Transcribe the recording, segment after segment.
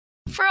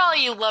For all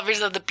you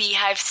lovers of the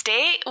Beehive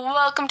State,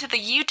 welcome to the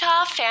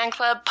Utah Fan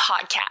Club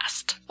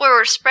podcast, where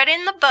we're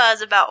spreading the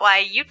buzz about why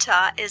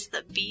Utah is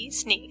the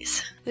bee's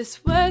knees. This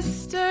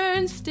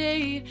western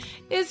state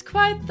is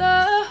quite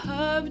the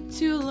hub.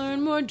 To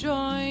learn more,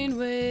 join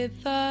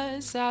with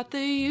us at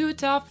the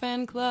Utah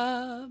Fan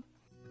Club.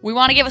 We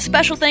want to give a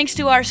special thanks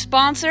to our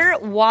sponsor,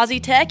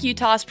 WazzyTech,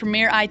 Utah's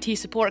premier IT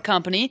support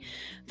company.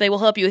 They will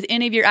help you with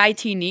any of your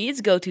IT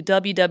needs. Go to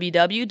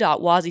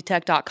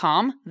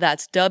www.wazzytech.com.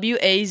 That's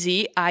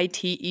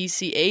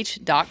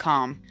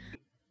WAZITECH.com.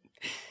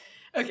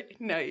 Okay,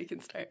 now you can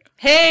start.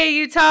 Hey,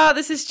 Utah.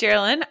 This is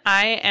Geraldine.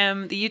 I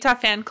am the Utah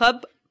Fan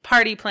Club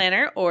party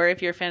planner, or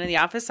if you're a fan of The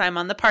Office, I'm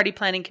on the party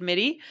planning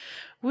committee.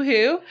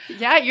 Woohoo.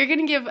 Yeah, you're going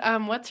to give,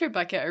 what's her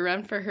bucket, a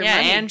run for her money.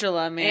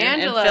 Angela,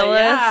 man. Angela, and Phyllis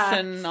yeah,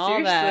 and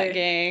all that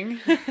gang.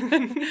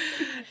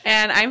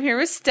 And I'm here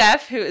with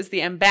Steph, who is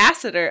the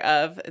ambassador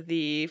of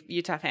the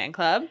Utah Fan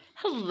Club.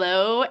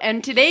 Hello,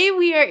 and today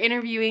we are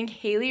interviewing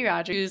Haley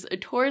Rogers, who's a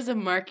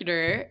tourism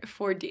marketer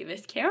for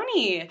Davis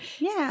County.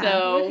 Yeah.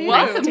 So Woohoo.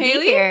 welcome, Nice to be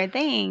Haley. here.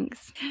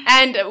 Thanks.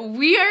 And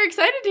we are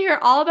excited to hear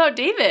all about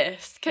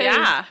Davis.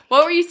 Yeah.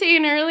 What were you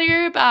saying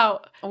earlier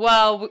about...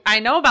 Well, I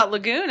know about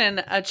Lagoon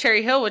and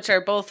Cherry Hill, which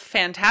are both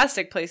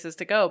fantastic places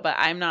to go, but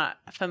I'm not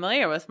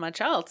familiar with much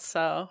else,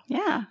 so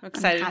Yeah. I'm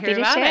excited happy to hear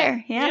about share.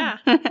 it. Yeah.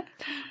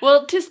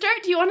 Well, to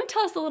start, do you want to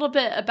tell us a little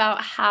bit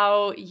about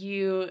how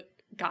you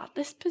got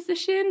this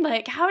position?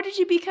 Like, how did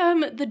you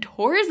become the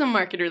tourism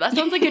marketer? That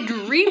sounds like a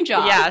dream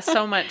job. Yeah,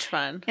 so much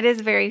fun. It is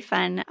very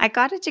fun. I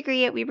got a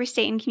degree at Weber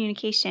State in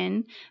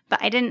communication,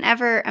 but I didn't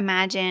ever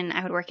imagine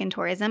I would work in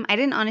tourism. I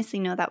didn't honestly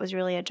know that was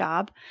really a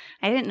job.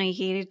 I didn't know you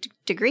could get a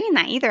degree in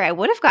that either. I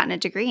would have gotten a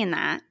degree in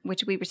that,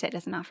 which Weber State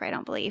doesn't offer, I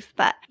don't believe.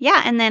 But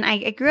yeah, and then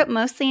I grew up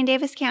mostly in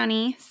Davis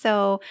County,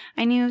 so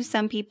I knew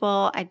some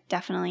people. I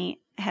definitely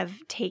have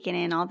taken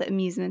in all the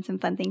amusements and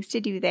fun things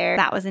to do there.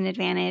 That was an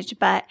advantage.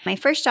 But my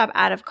first job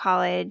out of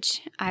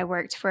college, I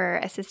worked for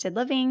assisted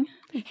living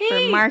for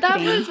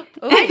marketing.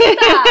 I did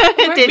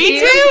that. Did Me you?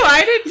 too.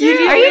 I did too.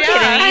 Are you Yeah.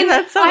 kidding me?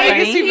 That's so I funny.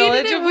 Legacy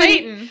Village hated of it when-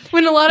 Layton.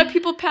 When a lot of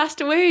people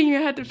passed away and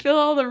you had to fill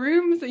all the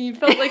rooms and you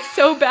felt like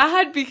so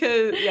bad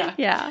because, yeah.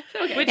 Yeah.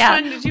 Okay. Which Yeah.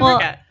 one did you well,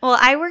 work at? Well,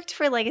 I worked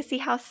for Legacy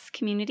House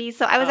Communities.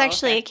 So I was Oh,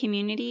 actually okay. a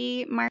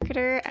community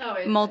marketer Oh, at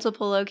is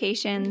multiple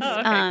locations. Oh,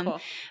 okay,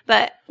 cool.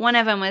 But one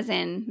of them was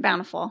in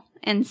Bountiful.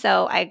 And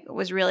so I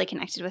was really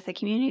connected with the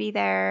community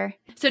there.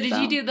 So did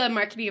you do the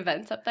marketing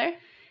events up there?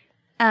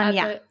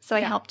 Yeah. So I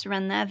yeah. helped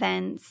run the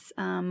events,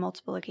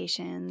 multiple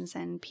locations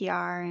and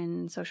PR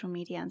and social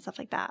media and stuff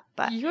like that.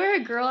 But You're a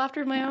girl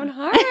after my own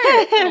heart.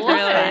 It was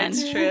Really, fun.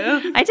 it's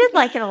true. I did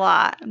like it a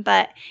lot.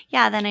 But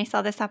yeah, then I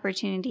saw this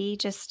opportunity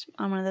just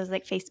on one of those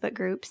like Facebook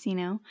groups, you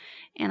know,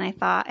 and I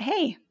thought,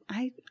 hey,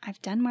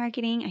 I've done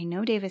marketing. I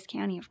know Davis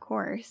County, of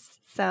course.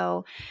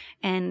 So,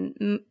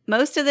 and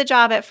most of the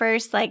job at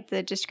first, like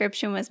the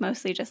description was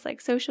mostly just like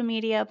social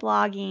media,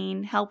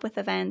 blogging, help with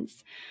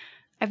events.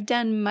 I've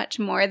done much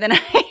more than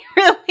I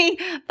really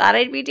thought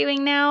I'd be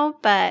doing now,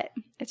 but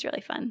it's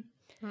really fun.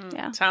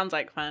 Yeah. Sounds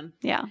like fun.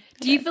 Yeah.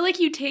 Do you feel like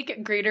you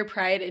take greater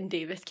pride in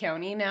Davis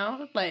County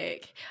now?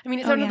 Like, I mean,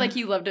 it sounded yeah. like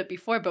you loved it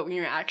before, but when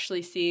you're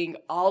actually seeing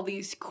all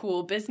these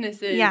cool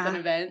businesses Yeah, and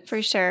events.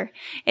 For sure.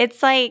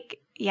 It's like,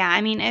 yeah,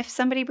 I mean, if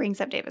somebody brings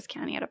up Davis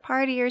County at a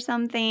party or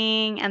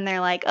something and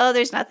they're like, oh,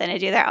 there's nothing to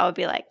do there, I would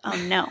be like, oh,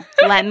 no,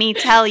 let me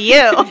tell you.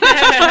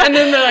 And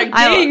then they're like,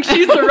 dang,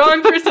 she's the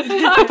wrong person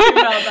to talk to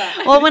about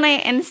that. Well,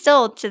 and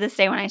still to this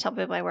day, when I tell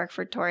people I work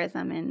for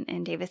tourism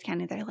in Davis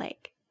County, they're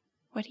like,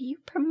 what do you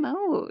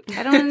promote?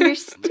 I don't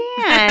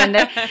understand.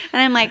 And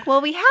I'm like,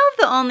 well, we have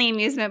the only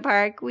amusement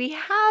park. We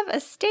have a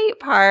state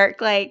park.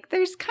 Like,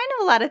 there's kind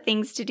of a lot of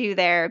things to do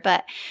there.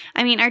 But,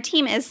 I mean, our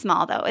team is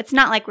small, though. It's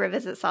not like we're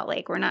Visit Salt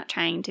Lake. We're not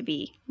trying to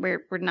be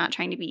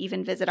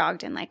even Visit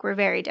Ogden. Like, we're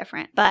very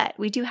different. But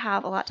we do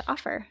have a lot to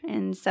offer.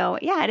 And so,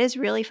 yeah, it is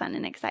really fun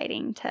and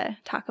exciting to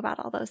talk about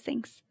all those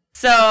things.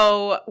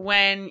 So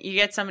when you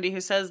get somebody who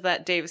says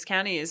that Davis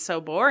County is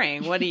so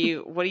boring, what do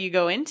you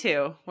go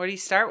into? What do you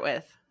start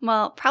with?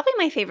 Well, probably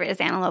my favorite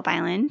is Antelope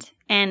Island.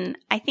 And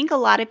I think a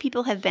lot of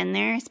people have been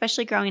there,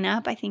 especially growing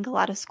up. I think a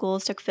lot of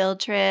schools took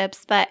field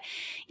trips. But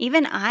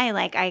even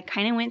I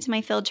kind of went to my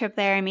field trip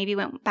there. I maybe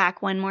went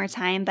back one more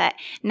time. But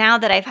now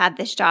that I've had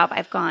this job,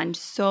 I've gone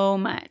so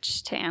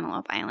much to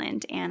Antelope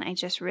Island. And I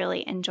just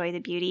really enjoy the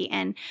beauty.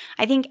 And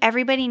I think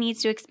everybody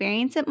needs to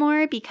experience it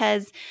more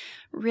because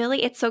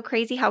really, it's so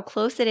crazy how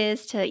close it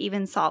is to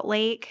even Salt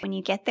Lake. When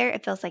you get there,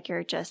 it feels like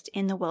you're just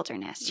in the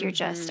wilderness. You're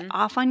just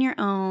off on your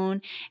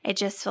own. It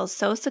just feels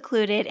so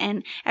secluded,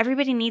 and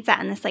everybody needs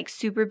that in this like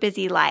super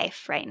busy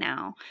life right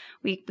now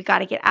we got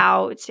to get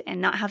out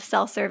and not have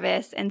cell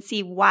service and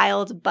see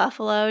wild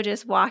buffalo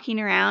just walking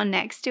around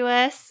next to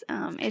us.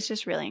 It's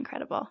just really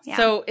incredible. Yeah.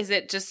 So is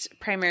it just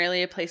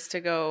primarily a place to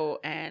go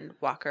and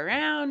walk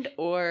around,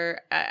 or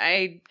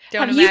I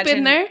don't Have imagine. you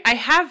been there? I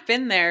have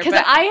been there. Because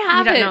but I know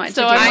haven't, what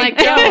so to do. I'm like,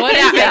 oh, what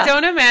is I that?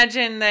 don't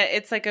imagine that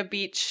it's like a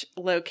beach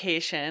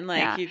location. Like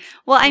Yeah. you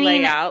Well, I lay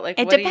mean, out. Like,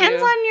 it what do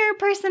depends you- on your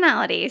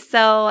personality.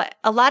 So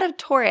a lot of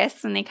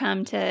tourists, when they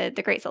come to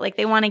the Great Salt Lake,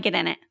 they want to get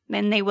in it.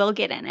 Then they will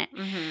get in it.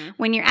 Mhm.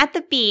 When you're at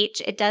the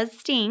beach, it does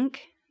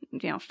stink.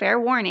 Fair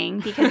warning,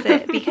 because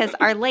because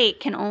our lake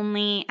can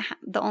only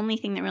the only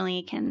thing that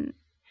really can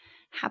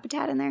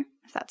habitat in there,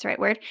 if that's the right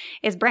word,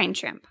 is brine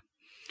shrimp.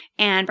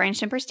 And brine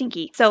shrimp are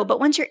stinky. So, but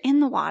once you're in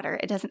the water,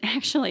 it doesn't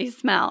actually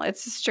smell.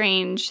 It's a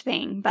strange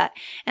thing.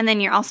 And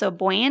then you're also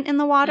buoyant in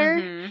the water.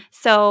 Mhm.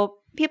 So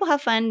people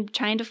have fun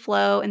trying to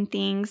float and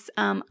things.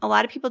 A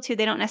lot of people too,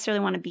 they don't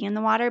necessarily want to be in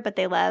the water, but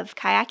they love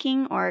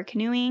kayaking or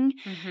canoeing.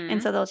 Mhm.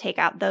 And so they'll take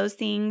out those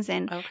things.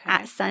 And Okay.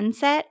 at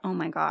sunset, oh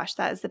my gosh,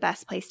 that is the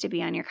best place to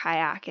be on your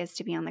kayak, is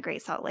to be on the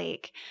Great Salt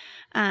Lake.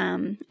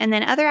 And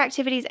then other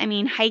activities, I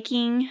mean,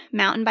 hiking,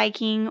 mountain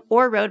biking,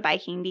 or road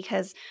biking,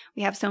 because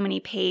we have so many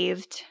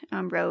paved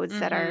roads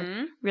that are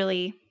Mhm.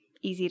 really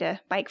easy to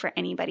bike for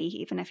anybody,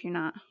 even if you're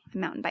not a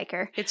mountain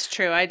biker. It's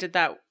true. I did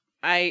that.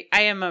 I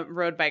am a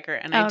road biker,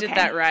 and I did Okay.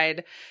 that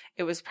ride.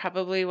 It was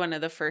probably one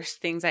of the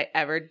first things I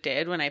ever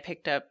did when I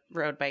picked up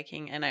road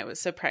biking, and I was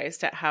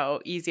surprised at how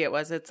easy it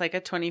was. It's like a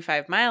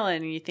 25-mile,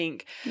 and you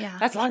think Yeah.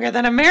 that's longer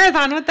than a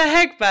marathon. What the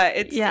heck? But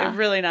it's Yeah.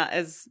 really not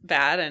as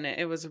bad, and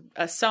it was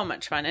so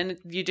much fun. And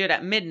you do it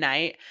at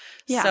midnight,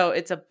 Yeah. so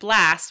it's a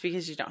blast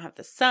because you don't have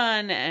the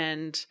sun,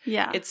 and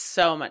Yeah. it's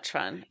so much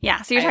fun.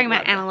 Yeah, so you're I talking about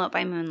loved it. Antelope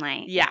by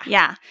Moonlight. Yeah.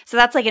 Yeah. So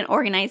that's like an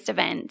organized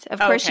event. Of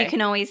course, you Okay.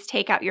 can always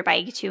take out your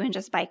bike too and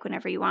just bike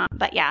whenever you want.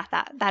 But yeah,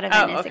 that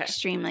event is okay.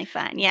 extremely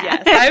fun. Yeah.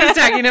 Yes, I was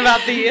talking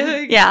about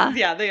the Yeah.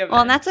 the event.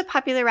 Well, and that's a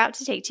popular route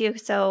to take too.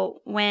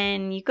 So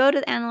when you go to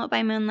the Antelope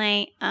by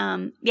Moonlight,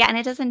 and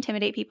it does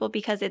intimidate people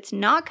because it's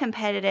not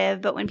competitive.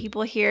 But when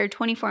people hear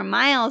 24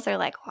 miles, they're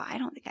like, well, I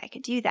don't think I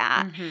could do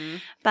that.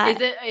 Mhm. But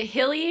Is it a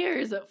hilly or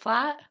is it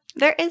flat?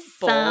 there is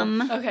Both.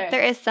 some. Okay.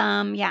 There is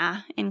some,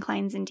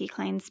 inclines and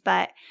declines,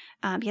 but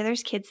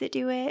there's kids that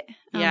do it.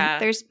 Yeah.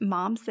 There's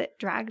moms that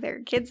drag their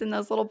kids in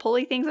those little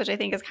pulley things, which I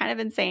think is kind of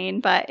insane,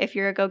 but if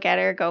you're a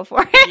go-getter, go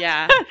for it.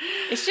 Yeah.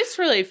 It's just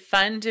really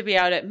fun to be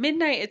out at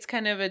midnight. It's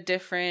kind of a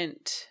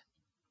different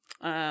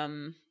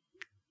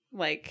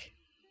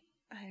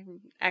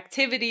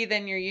activity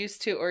than you're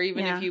used to, or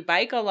even Yeah. if you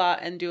bike a lot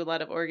and do a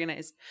lot of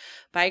organized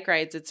bike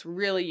rides, it's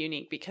really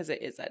unique because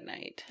it is at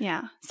night.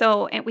 Yeah.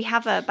 So and we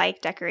have a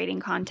bike decorating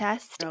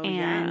contest Oh, yeah.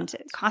 and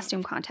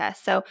costume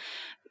contest. So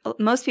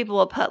most people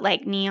will put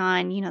like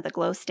neon, the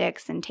glow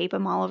sticks, and tape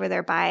them all over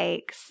their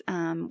bikes,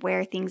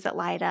 wear things that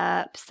light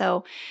up.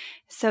 So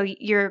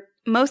you're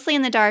mostly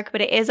in the dark, but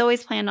it is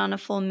always planned on a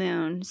full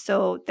moon.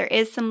 So there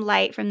is some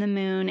light from the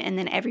moon, and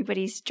then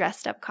everybody's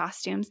dressed up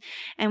costumes.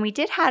 And we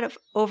did have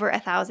over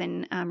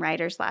 1,000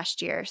 riders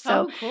last year.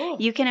 So cool.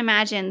 you can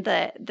imagine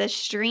the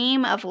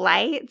stream of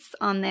lights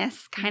on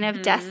this kind of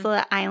Mhm.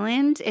 desolate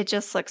island. It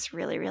just looks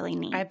really, really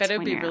neat. I bet it'd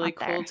when be you're really out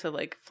there. cool to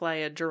like fly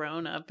a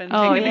drone up and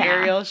Oh, take an yeah.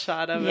 aerial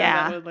shot of it.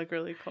 Yeah. That would look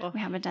really cool.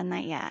 We haven't done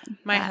that yet.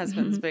 My but-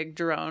 husband's big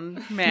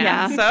drone man,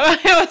 Yeah. so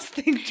I always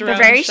think drone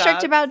They're very strict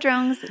shots. about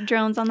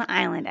drones on the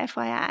island,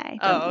 FYI.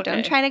 Oh, Don't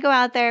okay. try to go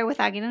out there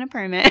without getting a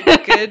permit.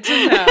 Good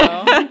to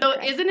know. So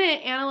isn't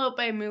it Antelope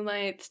by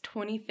Moonlight's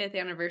 25th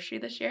anniversary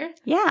this year?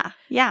 Yeah.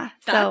 That's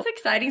So,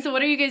 exciting. So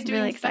what are you guys doing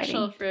really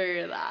special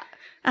exciting. for that?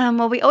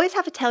 well, we always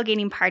have a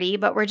tailgating party,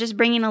 but we're just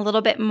bringing a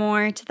little bit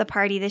more to the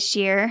party this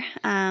year.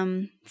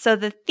 So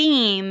the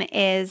theme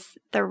is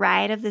the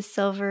Ride of the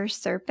Silver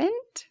Serpent,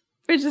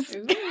 which is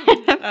Ooh.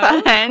 kind of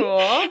Oh, fun.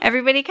 cool.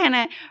 Everybody kind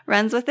of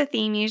runs with the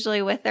theme,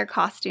 usually with their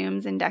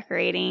costumes and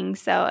decorating.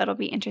 So it'll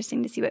be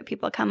interesting to see what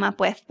people come up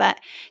with. But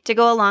to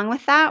go along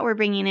with that, we're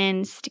bringing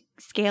in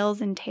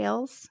Scales and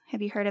Tails.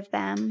 Have you heard of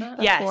them before?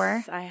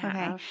 Yes, I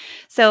have.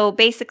 So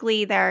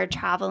basically, they're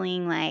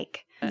traveling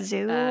like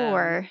zoo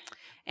or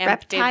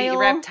reptile.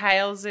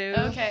 Reptile zoo.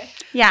 Okay.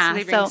 yeah. So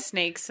they bring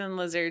snakes and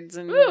lizards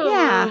and Ooh.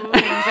 Yeah. things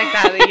like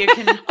that that you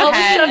can All the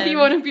pet stuff you and-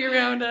 want to be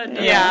around at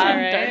night Yeah, in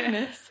right.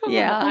 darkness on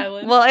yeah. the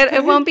island. Well,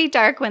 it won't be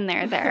dark when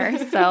they're there,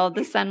 so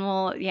the sun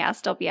will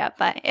still be up.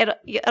 But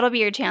it'll be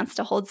your chance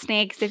to hold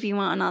snakes if you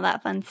want and all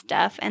that fun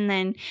stuff. And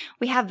then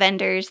we have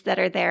vendors that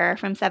are there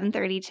from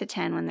 7:30 to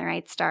 10 when the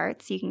ride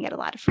starts. You can get a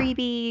lot of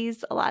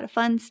freebies, a lot of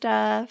fun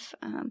stuff.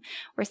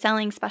 We're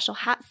selling special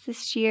hats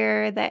this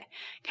year that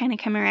kind of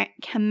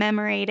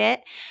commemorate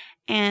it.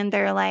 And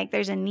they're like,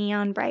 there's a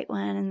neon bright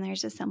one and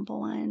there's a simple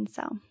one.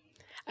 So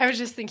I was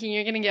just thinking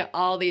you're going to get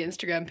all the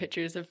Instagram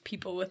pictures of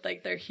people with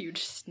like their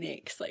huge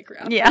snakes like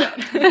wrapped Yeah.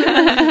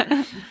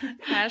 around.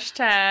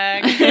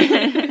 Hashtag.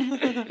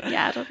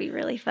 Yeah, it'll be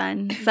really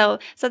fun. So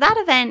that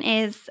event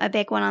is a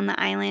big one on the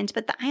island,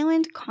 but the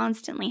island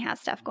constantly has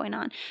stuff going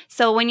on.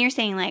 So when you're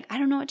saying like, I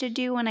don't know what to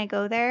do when I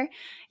go there,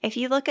 if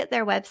you look at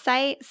their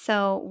website,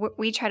 so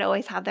we try to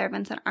always have their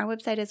events on our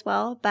website as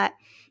well, but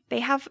they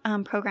have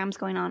programs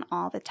going on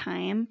all the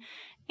time.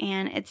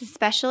 And it's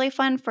especially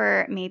fun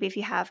for maybe if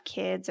you have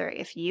kids or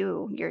if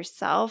you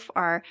yourself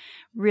are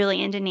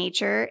really into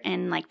nature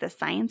and like the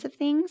science of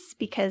things,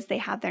 because they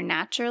have their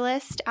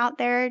naturalist out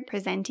there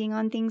presenting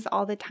on things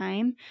all the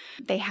time.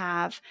 They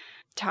have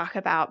talk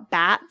about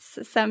bats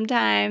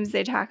sometimes.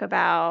 They talk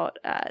about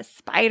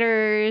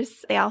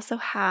spiders. They also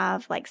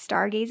have like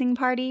stargazing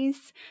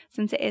parties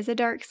since it is a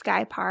dark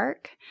sky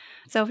park.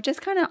 So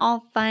just kind of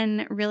all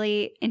fun,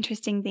 really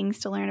interesting things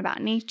to learn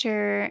about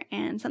nature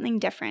and something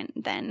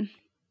different than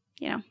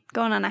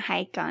going on a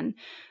hike on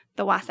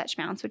the Wasatch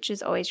Mountains, which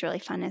is always really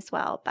fun as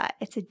well, but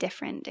it's a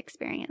different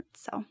experience.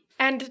 So,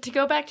 And to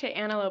go back to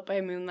Antelope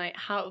by Moonlight,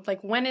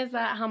 when is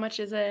that? How much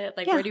is it?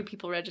 Like, where do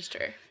people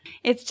register?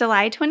 It's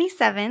July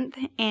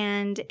 27th,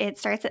 and it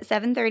starts at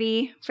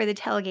 7:30 for the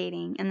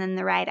tailgating, and then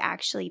the ride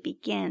actually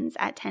begins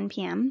at 10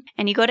 p.m.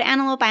 And you go to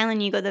Antelope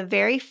Island, you go the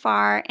very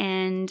far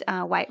end,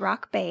 White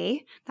Rock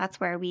Bay. That's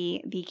where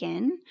we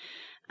begin.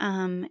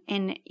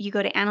 And you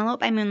go to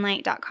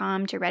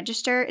antelopebymoonlight.com to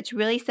register. It's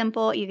really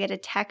simple. You get a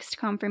text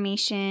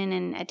confirmation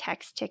and a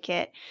text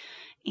ticket.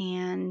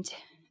 And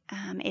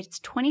it's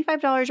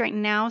 $25 right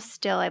now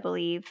still, I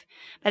believe.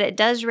 But it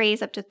does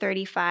raise up to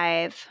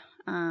 $35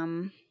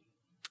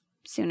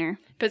 sooner.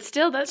 But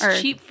still, that's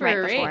cheap for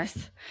a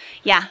race.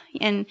 Yeah,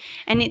 and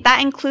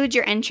that includes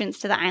your entrance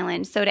to the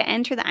island. So to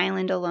enter the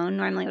island alone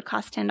normally would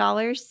cost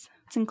 $10.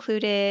 It's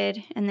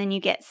included, and then you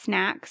get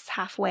snacks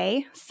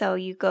halfway. So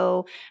you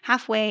go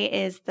halfway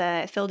is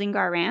the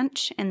Fildingar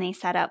Ranch, and they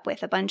set up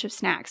with a bunch of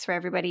snacks for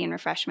everybody and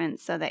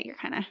refreshments so that you're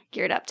kind of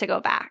geared up to go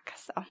back.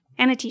 So,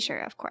 and a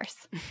t-shirt, of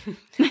course.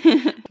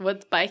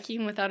 What's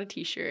biking without a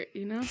t-shirt,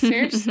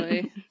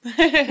 Seriously.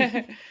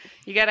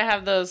 You got to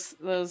have those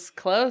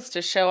clothes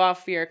to show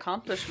off your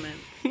accomplishment.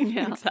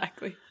 Yeah,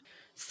 exactly.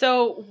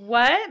 So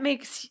what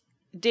makes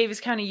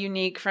Davis County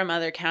unique from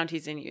other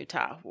counties in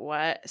Utah?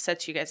 What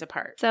sets you guys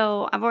apart?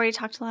 So I've already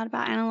talked a lot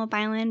about Antelope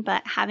Island,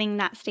 but having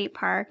that state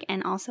park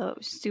and also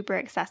super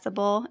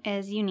accessible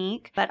is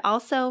unique. But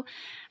also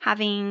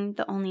having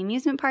the only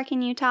amusement park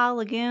in Utah,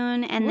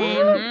 Lagoon, and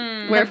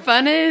then where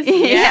fun is.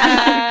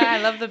 Yeah, I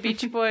love the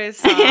Beach Boys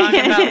song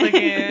about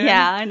Lagoon.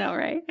 Yeah, I know,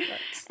 right?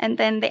 And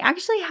then they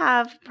actually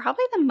have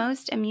probably the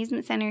most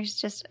amusement centers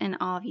just in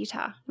all of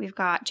Utah. We've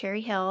got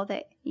Cherry Hill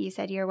that you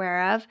said you're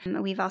aware of.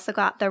 We've also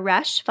got the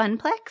Rush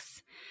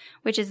Funplex,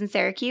 which is in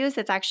Syracuse.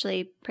 It's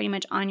actually pretty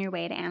much on your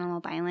way to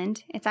Antelope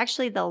Island. It's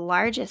actually the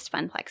largest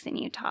funplex in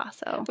Utah.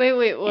 So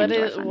wait, what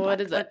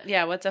is it?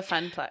 Yeah, what's a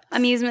funplex?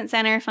 Amusement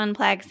center,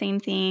 funplex,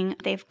 same thing.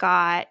 They've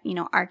got,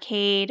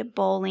 arcade,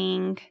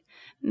 bowling,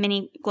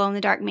 mini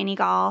glow-in-the-dark mini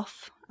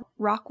golf,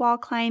 rock wall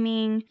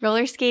climbing,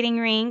 roller skating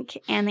rink,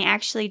 and they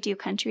actually do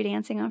country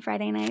dancing on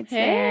Friday nights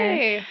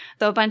there.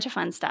 So a bunch of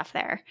fun stuff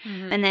there.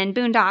 Mm-hmm. And then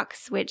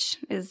Boondocks, which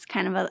is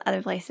kind of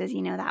other places,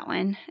 that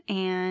one.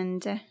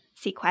 And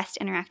Sequest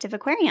Interactive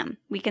Aquarium.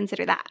 We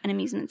consider that an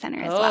amusement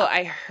center as well. Oh,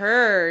 I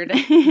heard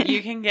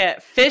you can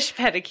get fish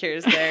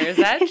pedicures there. Is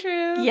that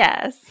true?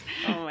 Yes.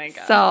 Oh my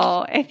gosh.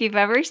 So if you've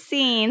ever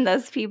seen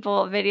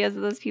videos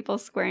of those people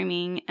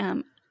squirming,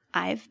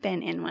 I've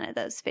been in one of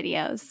those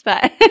videos,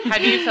 but how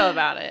do you feel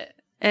about it?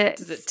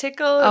 Does it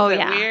tickle? Is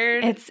it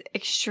weird? It's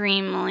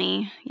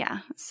extremely Did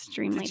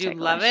you ticklish.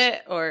 love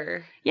it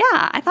or? Yeah,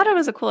 I thought it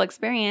was a cool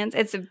experience.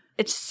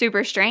 It's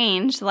super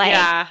strange.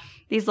 Like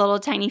these little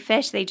tiny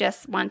fish, they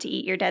just want to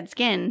eat your dead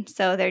skin,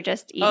 so they're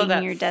just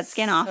eating your dead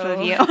skin off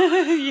of you.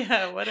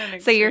 Yeah, what an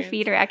experience. So your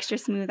feet are extra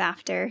smooth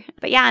after.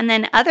 But yeah, and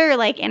then other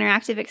like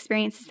interactive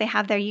experiences they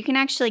have there, you can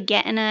actually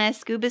get in a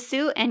scuba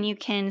suit and you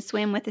can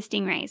swim with the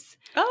stingrays.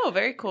 Oh,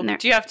 very cool.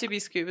 Do you have to be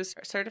scuba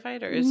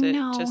certified or is it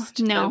just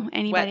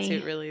anybody?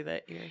 Wetsuit really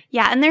that you're...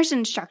 Yeah, and there's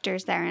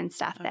instructors there and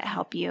stuff that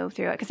help you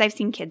through it because I've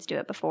seen kids do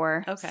it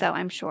before. Okay. So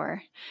I'm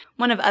sure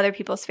one of other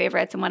people's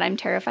favorites and what I'm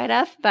terrified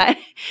of, but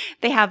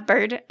they have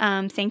bird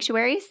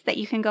sanctuaries that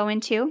you can go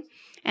into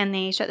and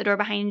they shut the door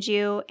behind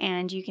you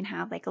and you can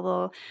have like a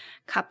little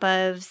cup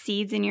of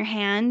seeds in your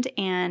hand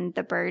and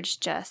the birds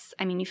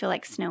you feel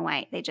like Snow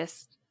White. They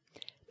just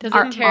Does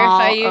it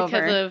terrify you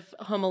because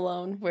of Home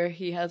Alone, where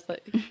he has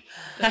like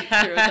throws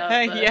out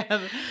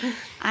the...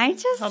 I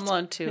just Home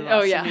Alone 2.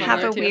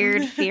 Have a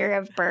weird fear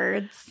of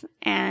birds,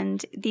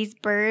 and these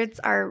birds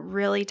are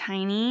really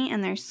tiny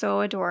and they're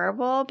so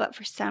adorable. But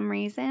for some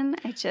reason,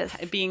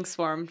 being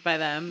swarmed by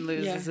them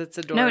loses its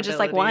adorability. No, just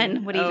like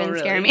one would even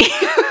scare me.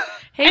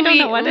 Hey,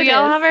 we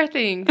all have our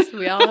things.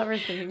 We all have our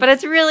things. But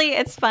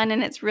it's fun,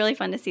 and it's really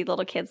fun to see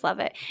little kids love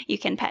it. You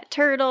can pet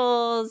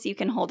turtles, you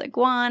can hold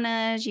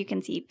iguanas, you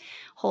can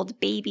hold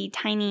baby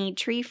tiny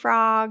tree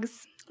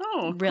frogs.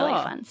 Oh, Really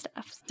cool. fun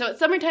stuff. So it's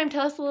summertime.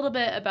 Tell us a little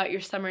bit about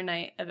your summer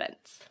night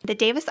events. The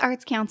Davis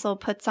Arts Council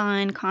puts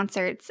on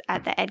concerts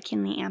at the Ed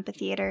Kinley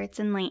Amphitheater. It's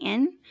in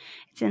Layton.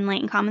 It's in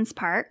Layton Commons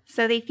Park.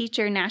 So they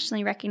feature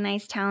nationally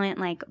recognized talent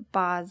like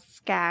Boz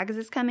Scaggs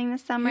is coming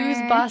this summer. Who's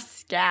Boss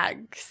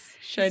Skaggs?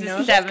 Should I He's a know?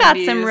 He's got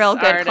some 70s real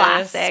good artist.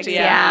 classics.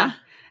 Yeah.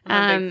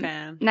 I'm a big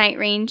fan. Night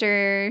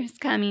Ranger's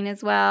coming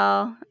as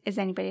well. Is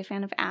anybody a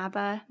fan of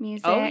ABBA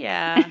music? Oh,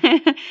 yeah.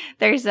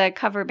 There's a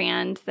cover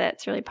band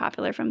that's really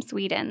popular from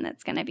Sweden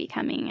that's going to be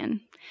coming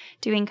and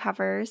doing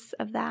covers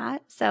of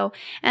that. So,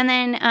 and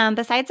then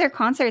besides their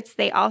concerts,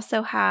 they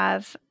also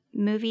have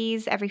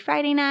movies every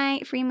Friday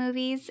night, free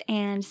movies,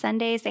 and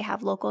Sundays they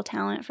have local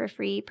talent for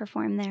free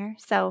perform there.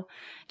 So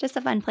just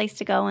a fun place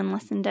to go and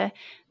listen to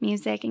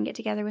music and get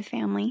together with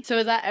family. So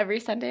is that every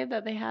Sunday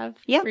that they have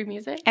Yep. free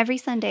music? Every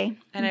Sunday.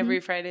 And every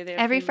Friday they have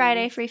Every free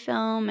Friday, movies. free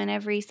film, and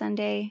every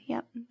Sunday,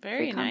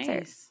 Very free concert.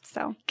 nice.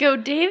 So, Go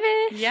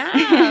Davis! Yeah,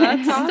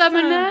 that's awesome.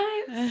 Summer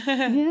nights.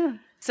 yeah.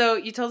 So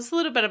you told us a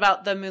little bit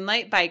about the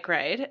Moonlight Bike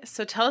Ride.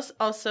 So tell us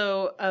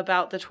also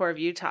about the Tour of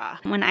Utah.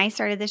 When I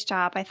started this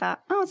job, I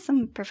thought, oh, it's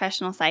some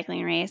professional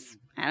cycling race.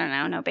 I don't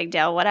know, no big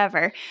deal,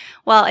 whatever.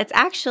 Well, it's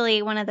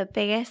actually one of the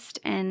biggest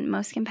and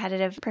most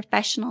competitive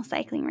professional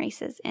cycling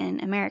races in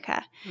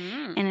America.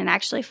 And it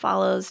actually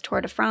follows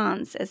Tour de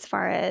France as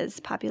far as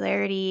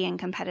popularity and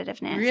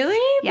competitiveness. Really?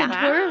 Yeah. The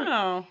tour?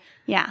 Wow.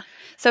 Yeah.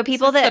 So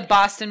people It's that the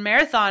Boston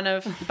Marathon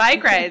of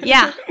bike rides.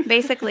 yeah,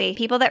 basically.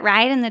 People that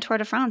ride in the Tour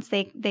de France,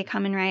 they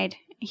come and ride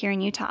here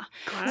in Utah.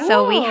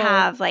 So we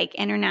have like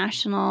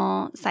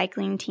international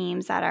cycling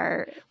teams that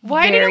are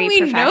Why very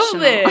didn't we know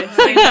professional. this?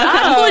 Like,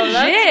 that's Oh, legit.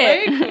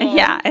 that's way cool.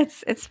 Yeah,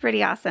 it's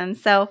pretty awesome.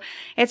 So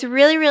it's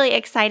really, really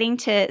exciting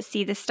to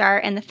see the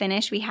start and the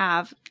finish. We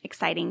have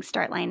exciting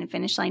start line and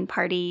finish line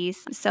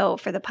parties. So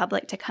for the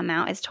public to come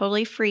out, it's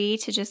totally free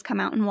to just come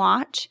out and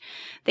watch.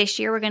 This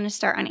year we're going to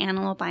start on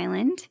Antelope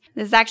Island.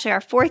 This is actually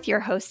our 4th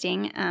year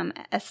hosting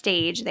a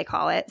stage, they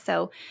call it.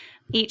 So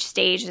each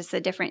stage is a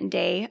different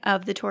day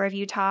of the Tour of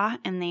Utah,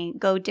 and they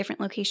go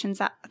different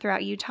locations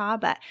throughout Utah,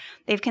 but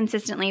they've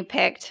consistently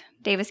picked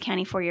Davis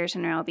County 4 years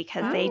in a row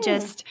because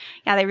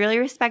they really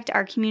respect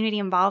our community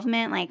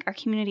involvement. Like, our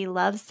community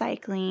loves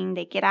cycling.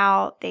 They get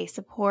out, they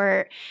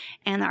support,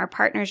 and our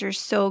partners are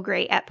so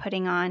great at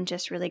putting on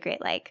just really great,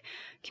 like,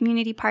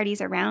 community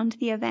parties around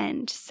the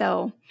event.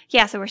 So,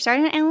 yeah, so we're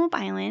starting at Antelope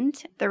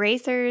Island. The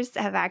racers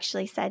have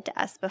actually said to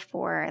us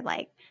before,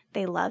 like,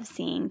 they love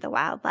seeing the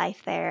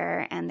wildlife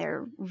there, and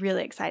they're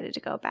really excited to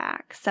go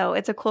back. So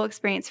it's a cool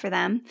experience for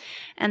them.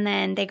 And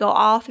then they go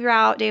all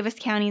throughout Davis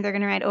County. They're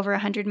going to ride over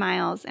 100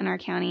 miles in our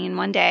county in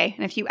one day,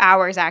 in a few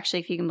hours, actually,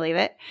 if you can believe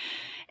it.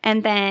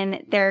 And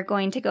then they're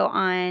going to go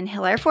on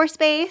Hill Air Force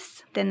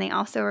Base. Then they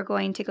also are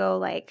going to go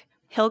like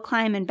hill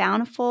climb in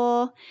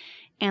Bountiful.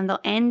 And they'll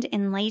end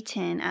in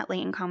Layton at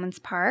Layton Commons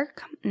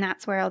Park. And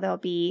that's where there'll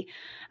be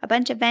a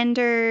bunch of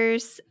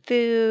vendors,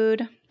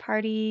 food,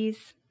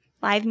 parties,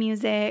 live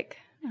music.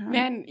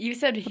 Man, you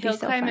said be hill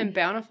so climb fun. and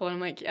Bountiful. And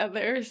I'm like, yeah,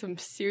 there are some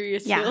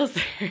serious Yeah. hills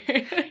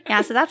there.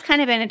 Yeah, so that's kind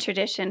of been a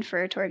tradition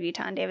for Tour of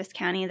Utah and Davis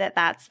County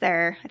that's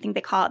their, I think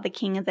they call it the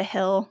King of the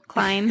Hill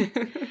climb.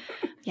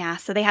 Yeah,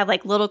 so they have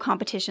like little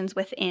competitions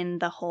within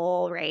the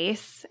whole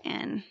race.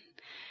 And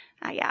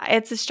yeah,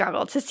 it's a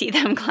struggle to see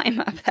them climb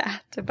up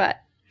that. But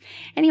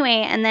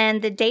anyway, and then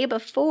the day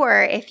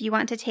before, if you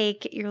want to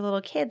take your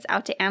little kids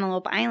out to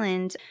Antelope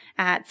Island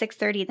at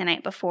 6:30 the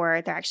night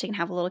before, they're actually going to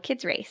have a little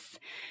kids race.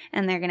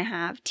 And they're going to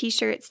have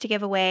T-shirts to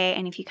give away.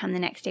 And if you come the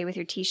next day with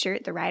your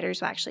T-shirt, the riders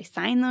will actually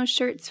sign those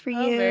shirts for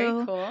Oh, you.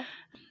 very cool.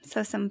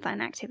 So some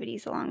fun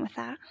activities along with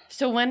that.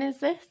 So when is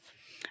this?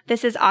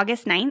 This is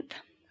August 9th.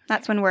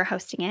 That's when we're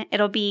hosting it.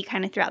 It'll be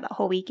kind of throughout the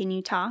whole week in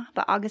Utah,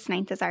 but August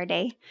 9th is our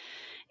day.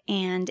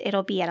 And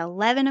it'll be at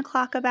 11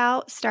 o'clock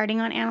about,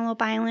 starting on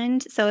Antelope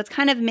Island. So it's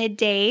kind of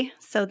midday.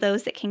 So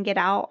those that can get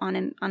out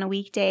on a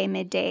weekday,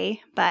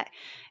 midday, but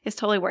it's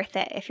totally worth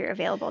it if you're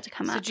available to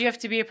come So up. do you have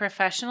to be a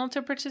professional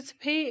to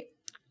participate?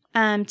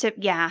 To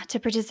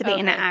participate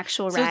in an Okay.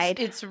 actual So ride.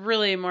 it's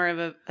really more of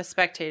a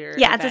spectator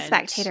Yeah, it's a event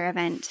spectator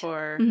event.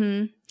 For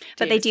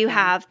But they Davis do County.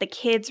 have the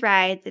kids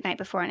ride the night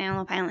before on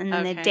Antelope Island, and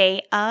then the Okay.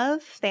 day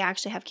of, they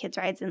actually have kids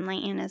rides in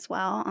Layton as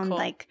well on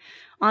Cool.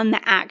 on the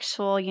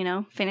actual,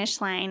 finish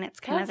line. It's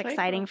kind That's of very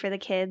exciting cool. for the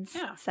kids.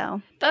 Yeah.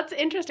 So That's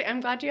interesting. I'm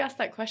glad you asked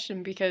that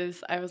question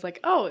because I was like,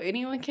 oh,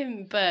 anyone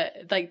can,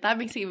 but like that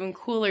makes it even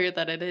cooler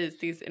that it is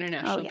these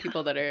international yeah.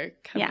 people that are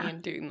coming Yeah.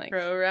 and doing like,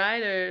 pro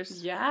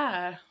riders.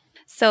 yeah.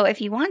 So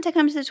if you want to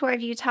come to the Tour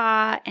of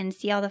Utah and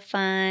see all the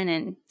fun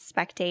and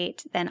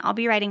spectate, then I'll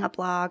be writing a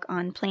blog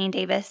on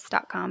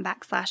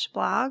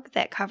plaindavis.com/blog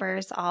that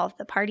covers all of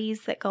the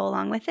parties that go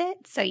along with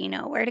it. So you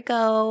know where to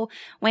go,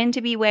 when to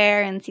be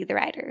where, and see the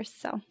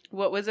riders.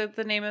 What was it?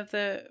 The name of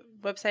the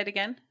website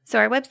again? So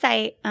our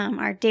website,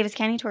 our Davis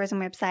County Tourism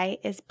website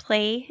is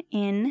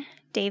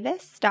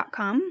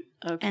playindavis.com.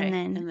 Okay. And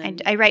then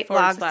I write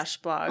blogs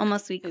 /blog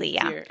almost weekly, is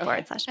yeah, your-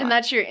 /blog. And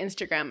that's your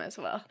Instagram as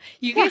well.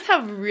 You guys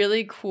have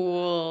really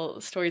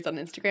cool stories on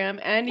Instagram,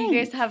 and you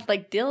guys have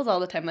like deals all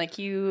the time. Like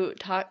you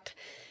talked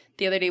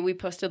the other day we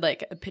posted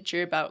like a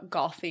picture about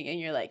golfing, and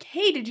you're like,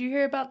 hey, did you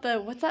hear about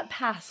what's that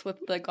pass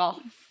with the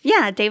golf?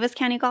 Yeah, Davis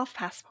County Golf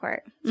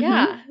Passport.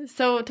 Yeah.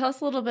 So tell us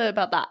a little bit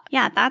about that.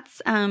 Yeah,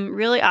 that's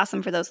really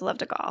awesome for those who love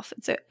to golf.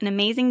 It's an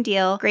amazing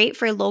deal. Great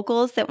for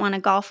locals that want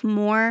to golf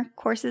more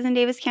courses in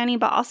Davis County,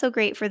 but also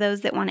great for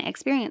those that want to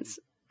experience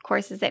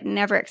courses they've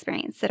never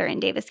experienced that are in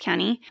Davis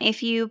County.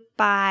 If you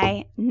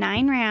buy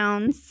 9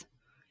 rounds,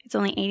 it's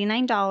only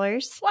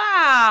 $89.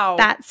 Wow.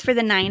 That's for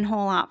the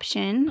 9-hole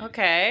option.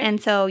 Okay. And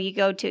so you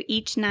go to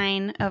each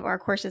 9 of our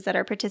courses that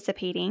are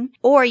participating.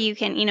 Or you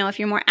can, if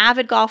you're more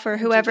avid golfer,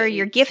 whoever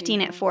you're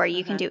gifting it for,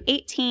 you can do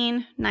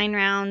 18, 9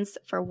 rounds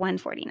for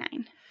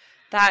 $149.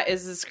 That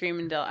is a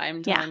screaming deal.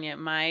 I'm telling you,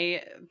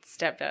 my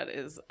stepdad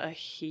is a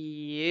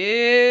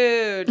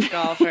huge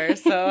golfer.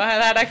 So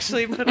that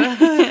actually put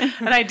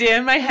an idea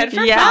in my head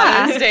for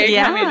Father's Day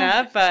coming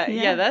up. But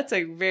that's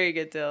a very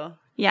good deal.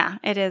 Yeah,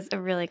 it is a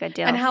really good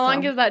deal. And how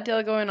long is that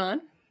deal going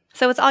on?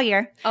 So it's all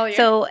year. All year.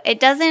 So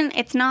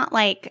it's not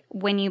like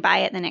when you buy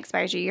it, then it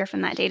expires a year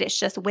from that date. It's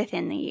just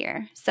within the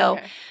year. So,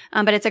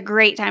 but it's a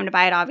great time to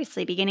buy it,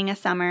 obviously. Beginning of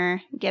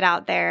summer, get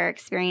out there,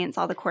 experience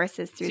all the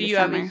courses through the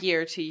summer. So you have a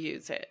year to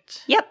use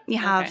it. Yep. You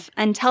have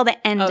until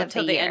the end of the year.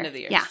 Until the end of the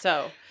year. Yeah.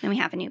 So then we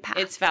have a new pass.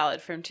 It's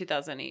valid from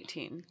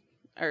 2018.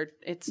 Or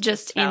it's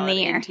just in the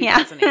year. In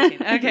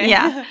 2018. Okay.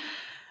 Yeah.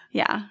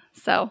 Yeah.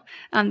 So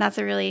that's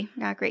a really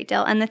great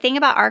deal. And the thing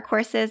about our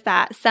courses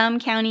that some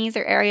counties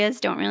or areas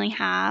don't really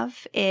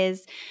have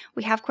is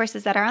we have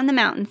courses that are on the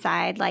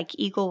mountainside, like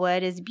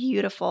Eaglewood is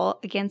beautiful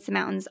against the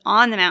mountains,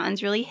 on the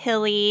mountains, really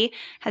hilly,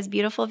 has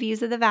beautiful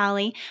views of the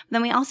valley. But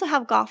then we also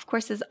have golf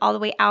courses all the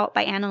way out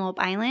by Antelope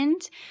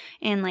Island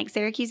in like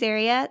Syracuse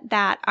area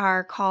that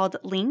are called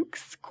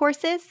links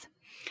courses.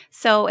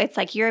 So it's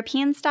like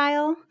European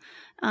style.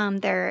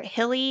 They're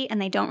hilly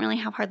and they don't really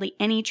have hardly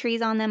any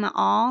trees on them at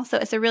all. So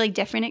it's a really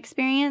different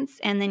experience.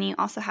 And then you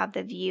also have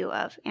the view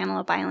of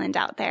Antelope Island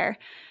out there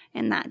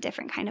in that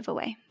different kind of a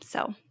way.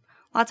 So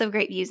lots of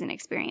great views and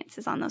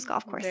experiences on those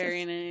golf courses.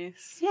 Very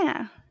nice.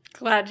 Yeah.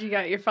 Glad you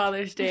got your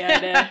Father's Day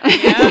idea.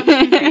 Yeah,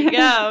 there you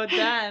go.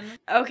 Done.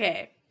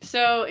 Okay.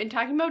 So, in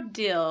talking about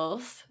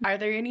deals, are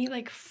there any,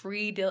 like,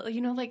 free deals?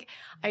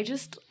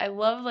 I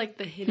love, like,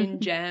 the hidden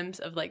gems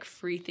of, like,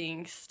 free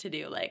things to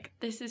do. Like,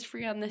 this is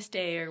free on this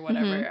day or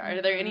whatever.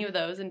 Are there any of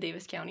those in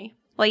Davis County?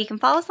 Well, you can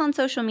follow us on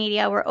social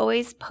media. We're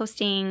always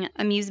posting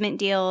amusement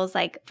deals.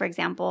 Like, for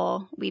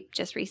example, we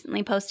just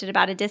recently posted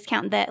about a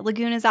discount that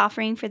Lagoon is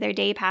offering for their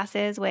day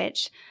passes,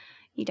 which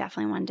you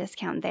definitely want a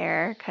discount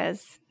there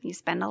because you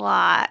spend a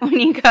lot when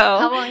you go.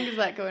 How long is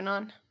that going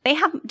on? They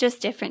have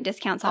just different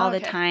discounts all the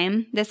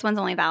time. This one's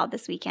only valid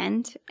this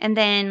weekend. And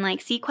then,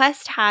 like,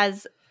 Sequest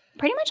has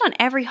pretty much on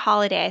every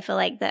holiday, I feel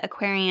like the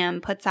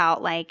aquarium puts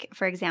out, like,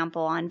 for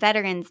example, on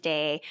Veterans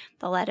Day,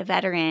 they'll let a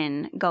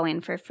veteran go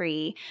in for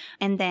free.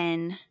 And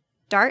then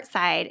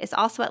Dartside is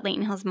also at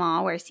Layton Hills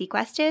Mall where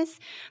Sequest is.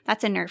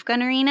 That's a Nerf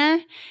gun arena.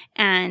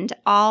 And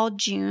all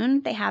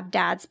June, they have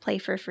Dads Play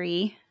for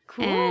free.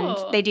 Cool. And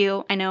they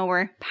do, I know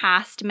we're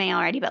past May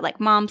already, but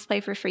like Moms Play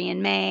for free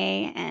in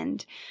May.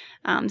 And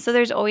so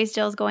there's always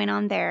deals going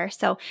on there.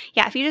 So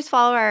yeah, if you just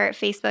follow our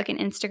Facebook and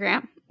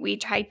Instagram, we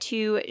try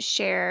to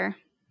share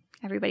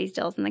everybody's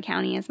deals in the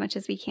county as much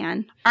as we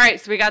can. All right,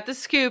 so we got the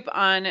scoop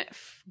on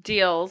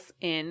deals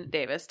in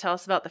Davis. Tell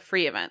us about the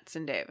free events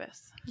in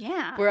Davis.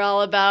 Yeah. We're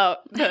all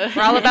about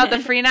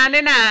the free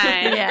 99.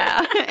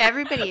 Yeah,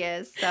 everybody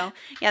is. So,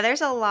 yeah,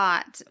 there's a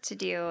lot to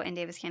do in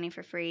Davis County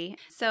for free.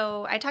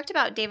 So, I talked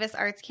about Davis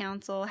Arts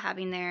Council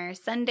having their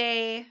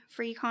Sunday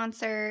free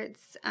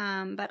concerts,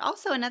 but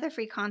also another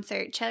free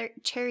concert.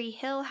 Cherry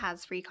Hill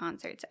has free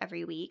concerts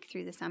every week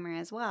through the summer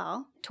as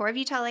well. Tour of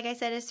Utah, like I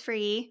said, is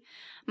free.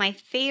 My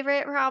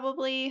favorite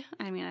probably,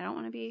 I don't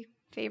want to be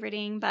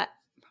favoriting, but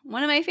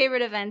one of my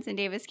favorite events in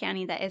Davis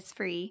County that is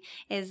free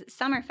is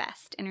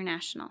Summerfest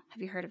International.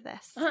 Have you heard of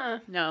this?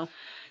 No.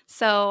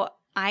 So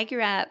I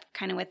grew up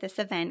kind of with this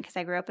event because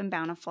I grew up in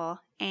Bountiful,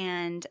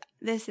 and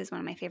this is one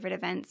of my favorite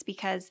events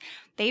because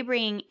they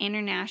bring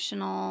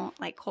international,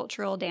 like,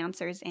 cultural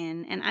dancers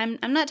in. And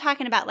I'm not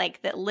talking about,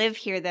 like, that live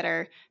here that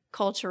are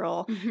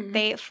cultural. Mm-hmm.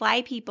 They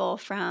fly people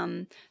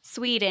from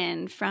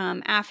Sweden,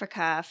 from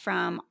Africa,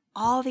 from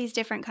all these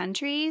different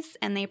countries,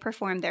 and they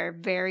perform their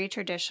very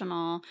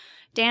traditional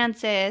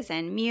dances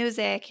and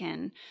music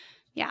and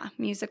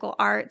musical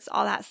arts,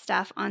 all that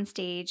stuff on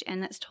stage,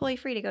 and that's totally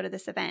free to go to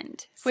this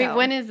event. Wait,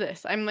 when is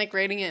this? I'm like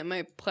writing it in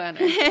my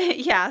planner.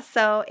 Yeah,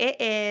 so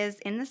it is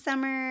in the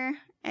summer.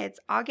 It's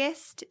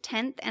August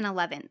 10th and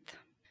 11th.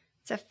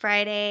 It's a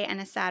Friday and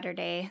a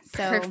Saturday.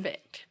 So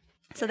perfect.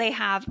 So they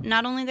have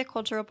not only the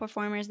cultural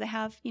performers, they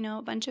have,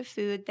 a bunch of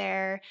food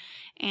there,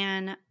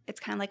 and it's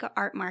kind of like an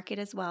art market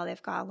as well.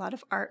 They've got a lot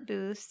of art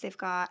booths. They've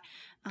got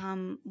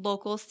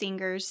local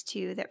singers,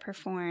 too, that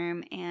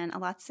perform, and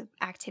lots of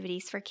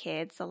activities for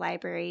kids. The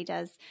library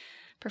does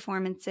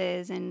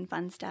performances and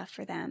fun stuff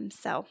for them.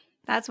 So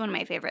that's one of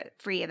my favorite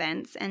free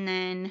events. And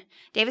then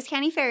Davis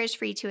County Fair is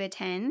free to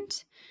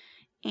attend.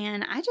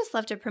 And I just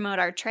love to promote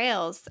our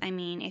trails. I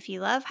mean, if you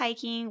love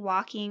hiking,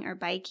 walking, or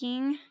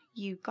biking,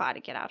 you got to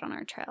get out on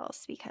our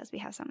trails because we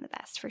have some of the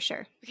best for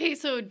sure. Okay,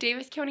 so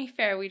Davis County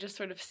Fair, we just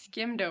sort of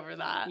skimmed over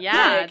that.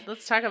 Yeah,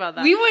 let's talk about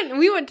that.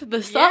 We went to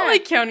the Salt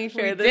Lake County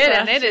Fair this did, last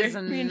and it year.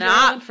 is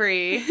not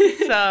free.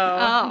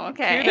 So,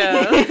 okay.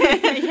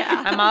 Kudos.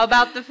 Yeah. I'm all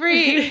about the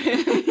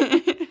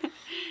free.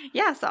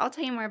 Yeah, so I'll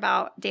tell you more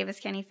about Davis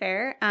County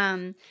Fair.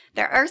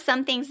 There are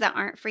some things that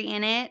aren't free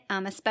in it.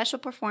 A special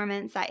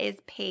performance that is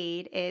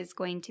paid is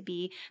going to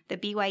be the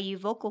BYU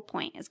Vocal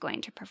Point is going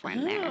to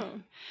perform there.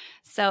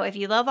 So if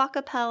you love a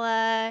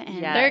cappella,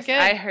 and they're good.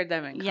 I heard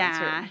them in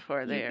concert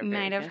before. They are you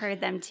might have good.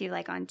 heard them too,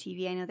 like on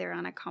TV. I know they were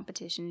on a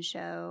competition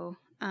show.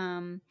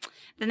 Then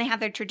they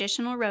have their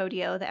traditional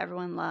rodeo that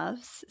everyone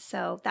loves.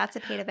 So that's a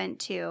paid event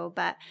too.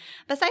 But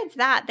besides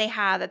that, they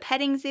have a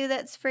petting zoo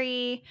that's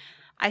free.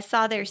 I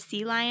saw their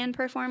sea lion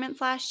performance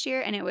last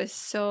year, and it was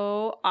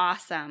so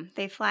awesome.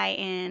 They fly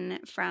in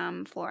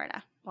from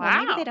Florida. Wow.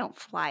 Well, maybe they don't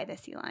fly the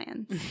sea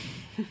lions,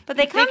 but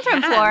they come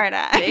from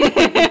Florida.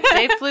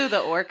 They flew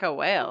the orca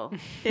whale.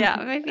 Yeah,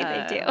 maybe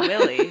they do.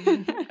 Willie.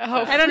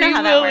 I don't know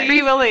how that works.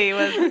 Free Willy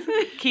was That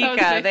was Kika.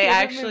 my They favorite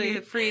actually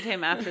movie. freed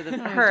him after the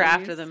geez.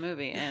 after the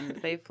movie, and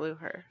they flew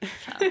her.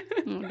 So,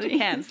 they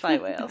can fly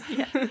whales.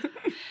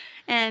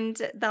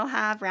 And they'll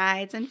have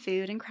rides and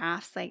food and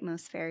crafts like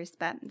most fairs.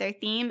 But their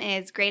theme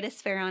is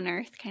Greatest Fair on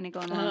Earth, kind of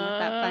going along with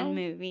that fun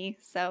movie.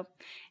 So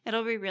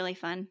it'll be really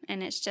fun.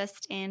 And it's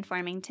just in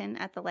Farmington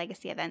at the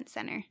Legacy Event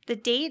Center. The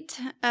date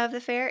of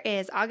the fair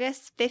is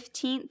August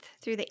 15th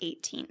through the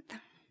 18th.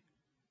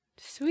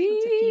 Sweet.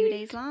 It's a few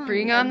days long.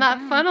 Bring on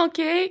that funnel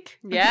cake.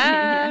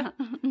 Yeah.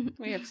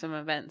 We have some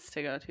events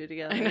to go to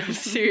together. I know,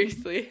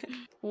 seriously.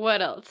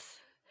 What else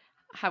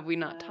have we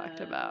not talked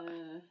about?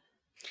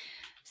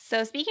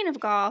 So speaking of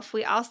golf,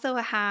 we also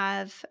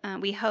have,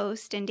 we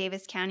host in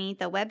Davis County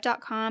the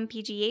Web.com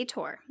PGA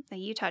Tour, the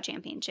Utah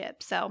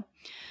Championship. So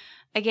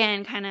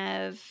again, kind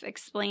of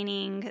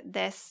explaining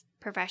this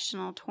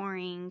professional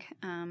touring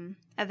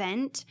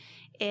event.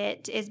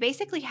 It is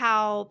basically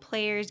how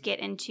players get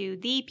into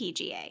the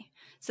PGA.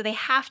 So they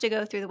have to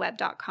go through the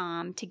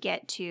Web.com to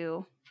get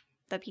to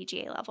the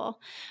PGA level.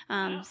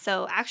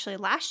 So actually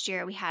last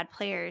year we had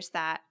players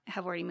that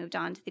have already moved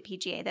on to the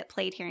PGA that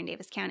played here in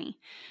Davis County.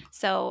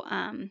 So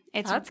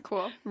That's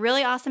cool.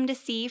 really awesome to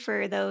see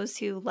for those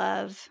who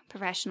love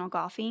professional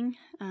golfing.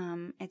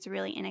 It's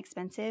really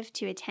inexpensive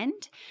to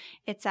attend.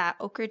 It's at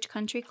Oak Ridge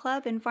Country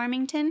Club in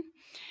Farmington.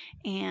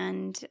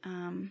 And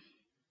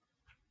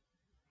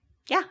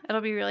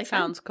it'll be really fun.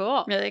 Sounds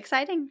cool. Really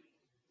exciting.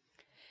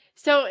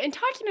 So in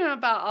talking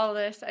about all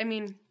this, I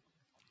mean,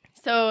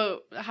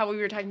 so how we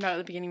were talking about at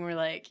the beginning, we're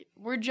like,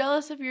 we're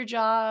jealous of your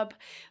job,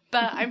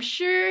 but I'm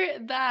sure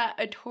that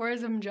a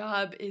tourism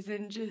job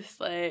isn't just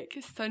like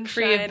sunshine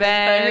Free and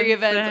free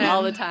events events.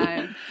 all the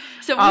time.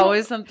 So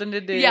Always something to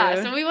do.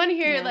 Yeah, so we want to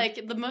hear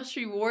like the most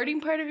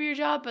rewarding part of your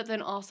job, but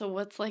then also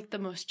what's like the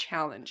most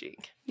challenging.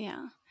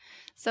 Yeah.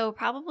 So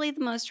probably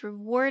the most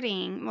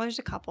rewarding, well, there's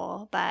a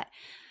couple, but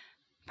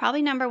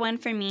probably number one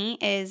for me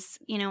is,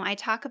 I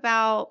talk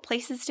about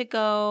places to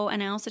go,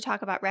 and I also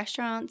talk about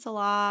restaurants a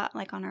lot,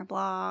 like on our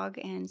blog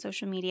and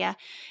social media.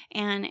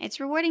 And it's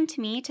rewarding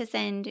to me to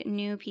send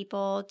new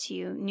people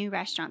to new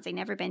restaurants they've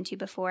never been to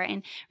before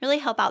and really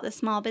help out the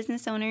small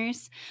business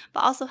owners,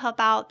 but also help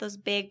out those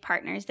big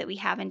partners that we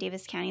have in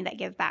Davis County that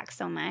give back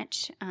so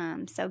much.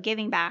 So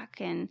giving back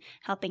and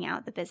helping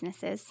out the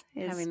businesses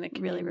is Having the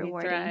really community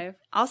rewarding. thrive.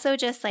 Also,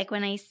 just like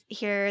when I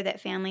hear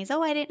that families,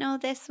 I didn't know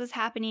this was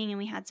happening and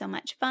we had so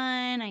much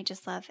fun. I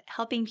just love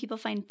helping people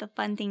find the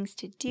fun things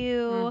to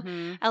do.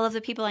 Mm-hmm. I love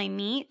the people I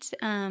meet.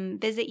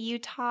 Visit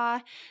Utah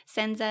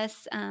sends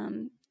us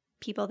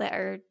people that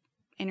are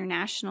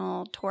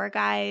international tour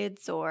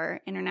guides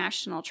or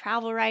international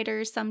travel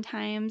writers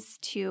sometimes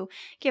to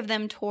give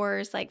them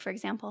tours. Like, for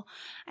example,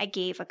 I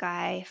gave a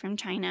guy from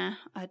China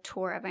a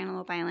tour of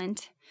Antelope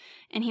Island,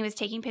 and he was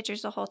taking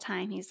pictures the whole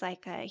time. He's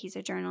like, he's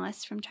a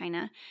journalist from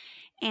China.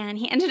 And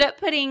he ended up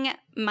putting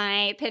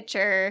my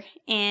picture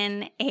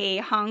in a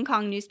Hong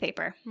Kong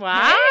newspaper.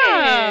 Wow.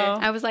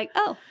 I was like,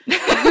 oh.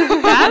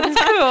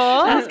 That's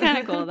cool. That's kind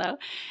of cool, though.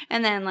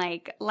 And then,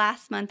 like,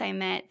 last month I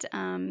met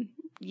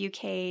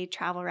UK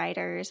travel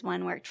writers.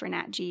 One worked for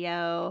Nat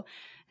Geo,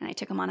 and I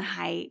took him on a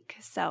hike.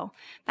 So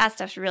that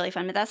stuff's really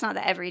fun, but that's not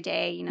the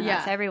everyday,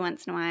 that's every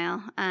once in a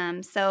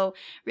while. So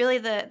really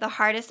the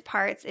hardest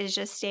parts is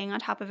just staying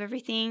on top of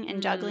everything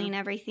and juggling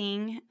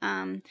everything.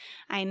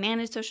 I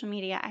manage social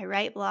media. I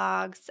write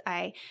blogs.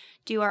 I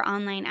do our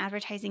online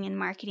advertising and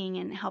marketing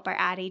and help our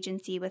ad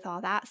agency with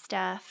all that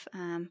stuff.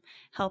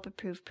 Help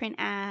approve print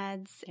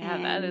ads. Yeah,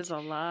 and that is a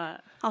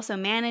lot. also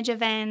manage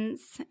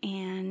events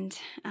and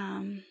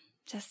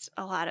just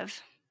a lot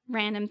of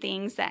random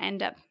things that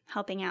end up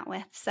helping out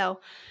with. So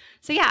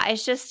yeah,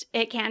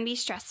 it can be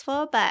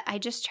stressful, but I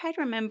just try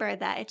to remember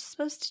that it's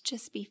supposed to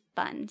just be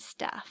fun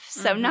stuff.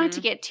 So not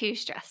to get too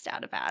stressed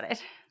out about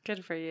it.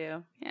 Good for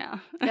you. Yeah.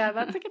 Yeah,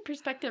 that's a good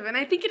perspective. And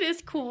I think it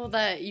is cool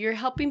that you're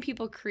helping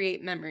people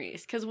create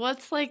memories. Because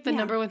what's like the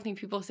number one thing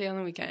people say on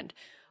the weekend?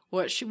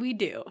 what should we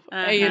do?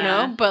 You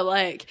know? But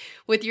like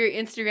with your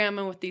Instagram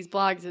and with these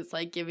blogs, it's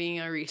like giving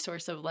a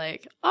resource of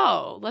like,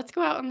 oh, let's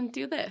go out and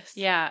do this.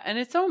 Yeah. And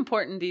it's so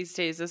important these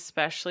days,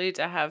 especially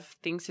to have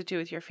things to do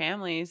with your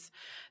families,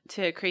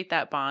 to create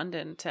that bond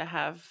and to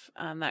have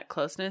that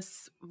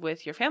closeness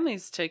with your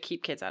families to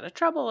keep kids out of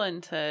trouble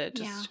and to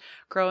just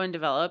grow and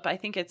develop. I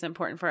think it's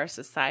important for our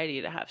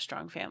society to have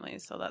strong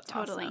families. So that's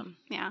awesome.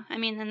 Yeah. I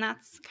mean, and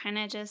that's kind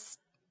of just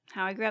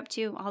how I grew up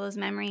too. All those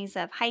memories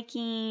of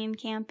hiking,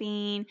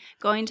 camping,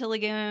 going to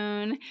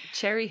Lagoon.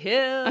 Cherry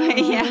Hill.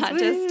 Yeah,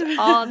 just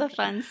all the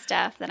fun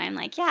stuff that I'm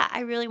like, yeah,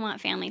 I really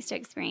want families to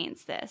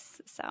experience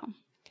this. So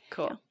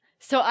cool. Yeah.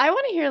 So I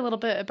want to hear a little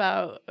bit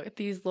about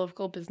these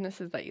local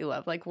businesses that you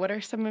love. Like, what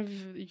are some of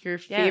your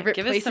favorite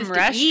give places us some to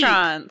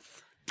restaurants.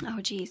 eat?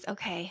 Oh, geez.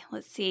 Okay,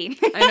 let's see.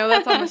 I know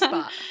that's on the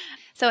spot.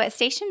 So at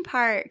Station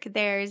Park,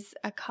 there's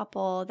a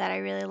couple that I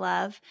really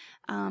love.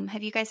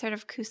 Have you guys heard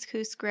of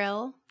Couscous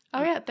Grill?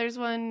 Oh, yeah. There's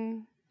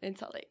one in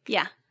Salt Lake.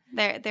 Yeah.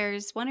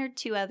 There's one or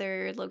two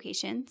other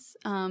locations.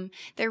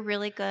 They're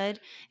really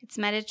good. It's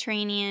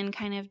Mediterranean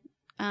kind of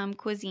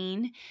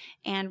cuisine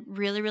and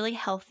really, really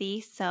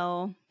healthy.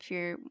 So if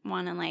you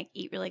want to like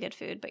eat really good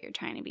food, but you're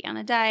trying to be on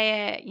a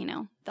diet, you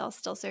know, they'll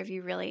still serve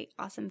you really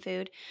awesome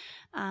food.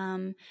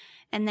 And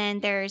then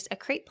there's a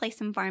crepe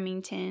place in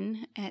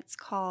Farmington. It's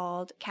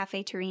called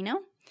Cafe Torino.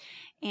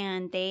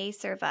 And they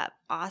serve up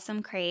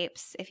awesome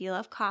crepes. If you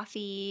love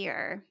coffee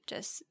or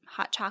just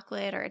hot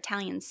chocolate or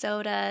Italian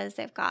sodas,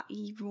 they've got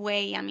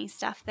way yummy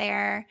stuff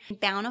there.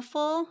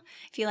 Bountiful,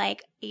 if you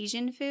like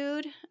Asian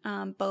food,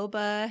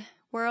 Boba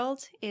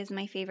World is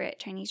my favorite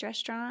Chinese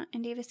restaurant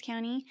in Davis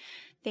County.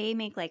 They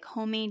make like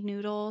homemade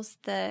noodles.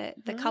 The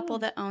couple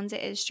that owns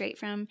it is straight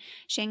from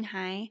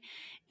Shanghai,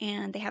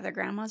 and they have their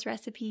grandma's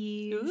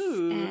recipes.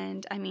 Ooh.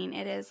 And I mean,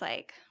 it is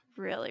like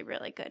really,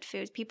 really good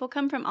food. People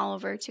come from all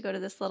over to go to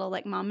this little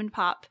like mom and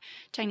pop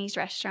Chinese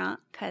restaurant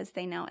because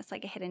they know it's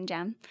like a hidden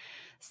gem.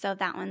 So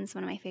that one's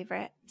one of my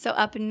favorite. So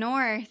up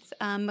north,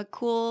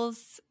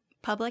 McCool's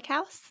Public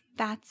House.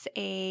 That's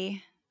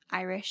a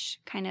Irish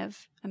kind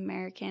of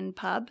American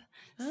pub.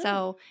 Oh.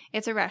 So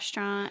it's a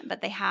restaurant,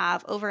 but they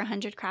have over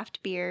 100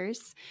 craft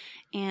beers,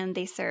 and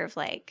they serve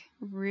like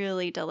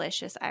really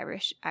delicious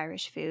Irish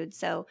food.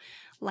 So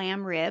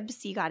lamb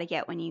ribs you got to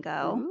get when you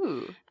go.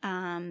 Ooh.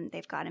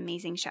 They've got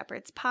amazing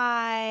shepherd's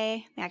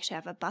pie. They actually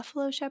have a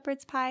buffalo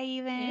shepherd's pie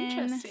even.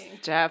 Interesting.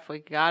 Jeff, we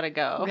gotta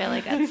go.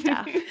 Really good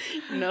stuff.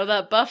 You know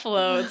that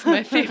buffalo, it's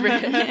my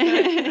favorite.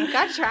 You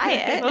gotta try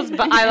it.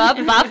 I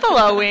love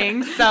buffalo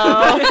wings,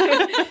 so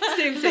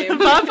Same.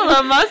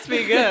 buffalo must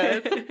be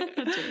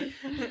good.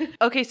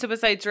 Okay, so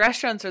besides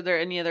restaurants, are there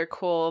any other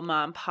cool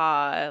mom and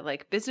pop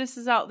like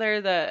businesses out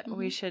there that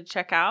we should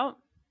check out?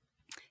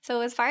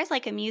 So as far as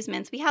like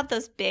amusements, we have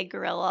those big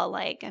gorilla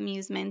like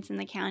amusements in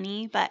the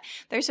county, but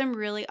there's some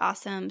really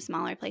awesome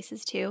smaller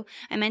places too.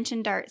 I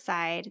mentioned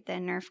Dartside, the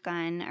Nerf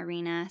gun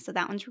arena, so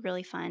that one's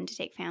really fun to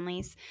take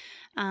families.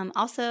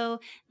 Also,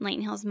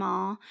 Layton Hills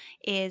Mall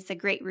is a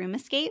great room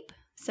escape.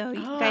 So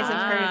you guys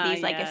have heard of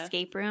these like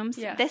escape rooms.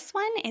 Yeah. This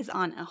one is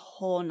on a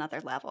whole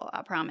nother level,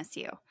 I promise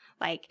you.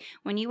 Like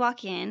when I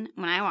walked in,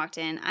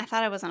 I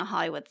thought I was on a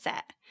Hollywood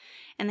set.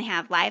 And they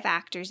have live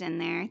actors in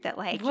there that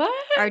like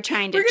are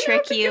trying to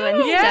trick you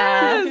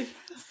and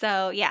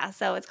stuff.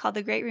 So it's called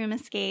the Great Room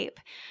Escape.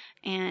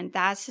 And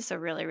that's just a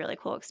really, really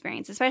cool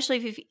experience, especially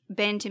if you've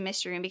been to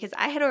Mystery Room, because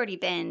I had already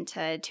been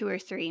to 2 or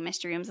 3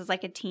 Mystery Rooms as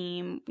like a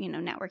team,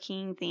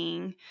 networking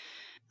thing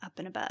up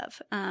and above.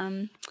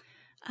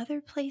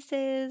 Other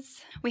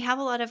places, we have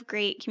a lot of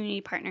great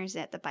community partners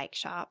at the bike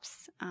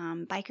shops.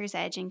 Biker's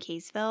Edge in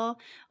Kaysville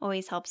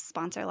always helps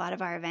sponsor a lot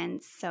of our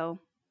events, so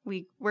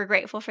we're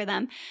grateful for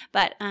them.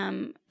 But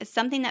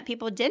something that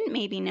people didn't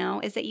maybe know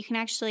is that you can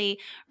actually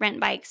rent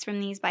bikes from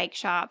these bike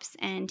shops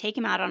and take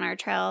them out on our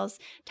trails,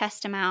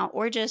 test them out,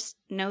 or just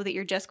know that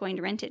you're just going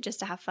to rent it just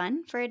to have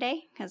fun for a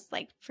day. Because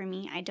like for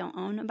me, I don't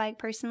own a bike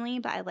personally,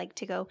 but I like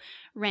to go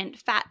rent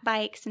fat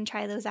bikes and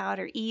try those out,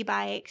 or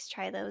e-bikes,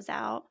 try those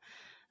out.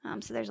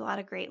 So there's a lot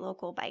of great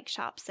local bike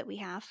shops that we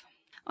have.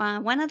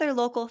 One other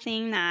local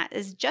thing that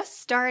is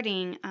just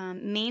starting,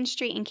 Main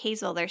Street in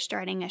Kaysville, they're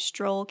starting a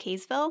Stroll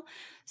Kaysville.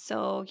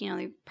 So,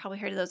 you've probably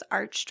heard of those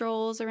art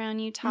strolls around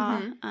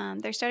Utah. Mm-hmm.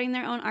 They're starting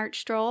their own art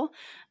stroll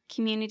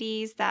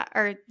communities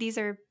these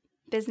are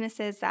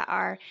businesses that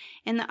are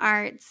in the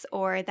arts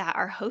or that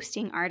are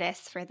hosting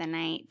artists for the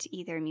night,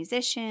 either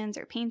musicians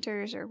or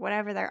painters or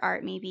whatever their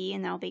art may be,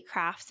 and there'll be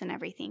crafts and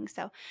everything.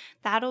 So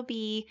that'll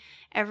be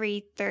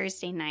every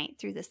Thursday night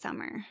through the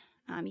summer.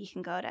 You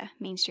can go to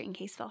Main Street in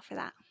Kaysville for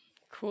that.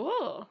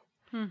 Cool.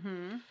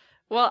 Mm-hmm.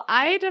 Well,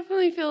 I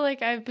definitely feel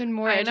like I've been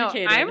more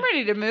educated. I'm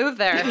ready to move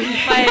there.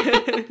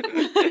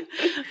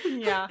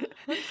 Yeah,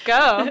 let's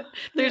go.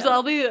 There's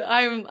all these.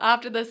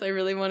 After this, I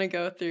really want to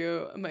go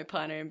through my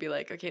planner and be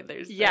like, okay,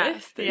 there's this,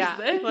 there's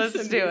this. Let's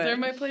do it. These are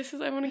my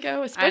places I want to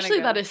go,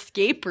 especially that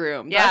escape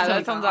room. Yeah,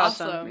 that sounds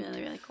awesome.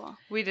 Really, really cool.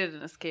 We did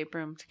an escape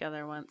room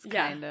together once,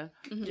 kind of.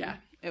 Mm-hmm. Yeah,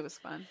 it was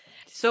fun.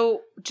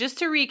 So, just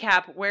to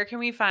recap, where can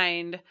we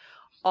find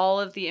all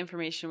of the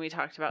information we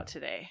talked about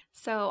today?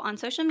 So on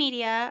social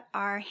media,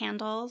 our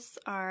handles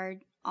are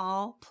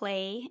all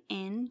Play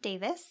in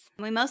Davis.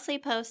 We mostly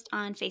post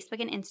on Facebook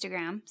and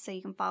Instagram, so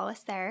you can follow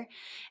us there.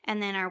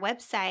 And then our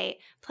website,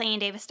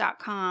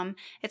 playindavis.com,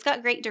 it's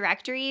got great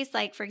directories.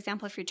 Like, for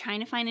example, if you're trying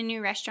to find a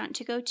new restaurant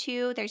to go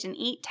to, there's an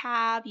Eat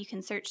tab. You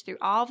can search through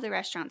all of the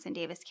restaurants in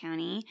Davis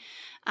County.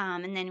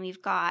 And then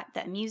we've got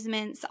the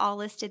amusements all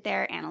listed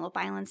there, Antelope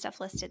Island stuff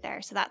listed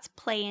there. So that's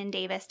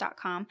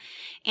playindavis.com.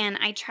 And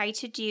I try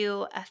to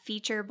do a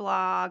feature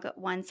blog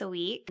once a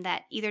week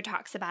that either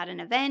talks about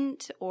an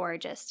event or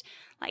just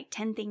like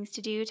 10 things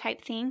to do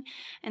type thing.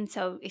 And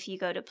so if you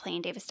go to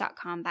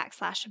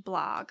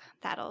playindavis.com/blog,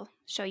 that'll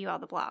show you all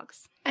the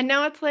blogs. And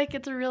now it's like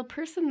it's a real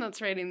person that's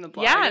writing the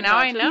blog. Yeah, now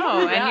I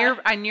know. Yeah.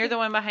 And you're the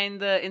one behind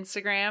the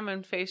Instagram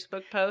and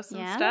Facebook posts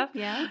and stuff.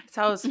 Yeah. It's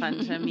always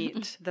fun to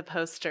meet the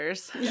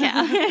posters.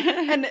 Yeah.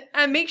 And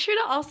make sure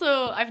to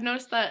also, I've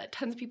noticed that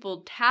tons of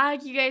people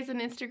tag you guys on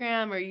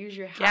Instagram or use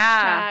your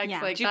hashtags.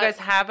 Yeah. Like Do you guys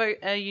have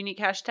a unique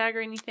hashtag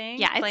or anything?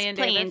 Yeah, it's Play in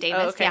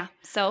Davis. Oh, okay. Yeah.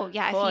 So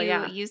yeah, Cool,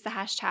 if you use the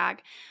hashtag,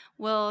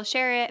 we'll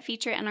share it,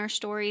 feature it in our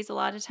stories a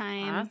lot of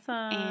time.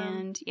 Awesome.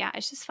 And yeah,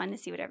 it's just fun to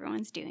see what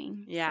everyone's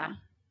doing. Yeah. So.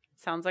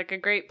 Sounds like a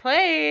great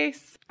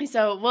place.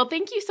 So, well,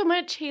 thank you so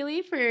much,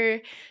 Haley,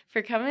 for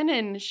coming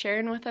and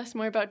sharing with us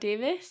more about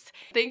Davis.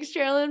 Thanks,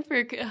 Geraldine,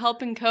 for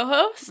helping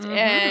co-host,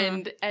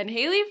 and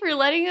Haley for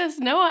letting us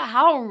know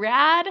how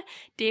rad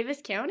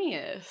Davis County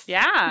is.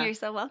 Yeah. You're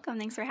so welcome.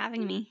 Thanks for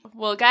having me.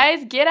 Well,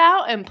 guys, get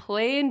out and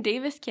play in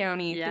Davis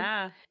County.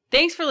 Yeah.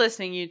 Thanks for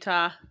listening,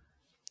 Utah.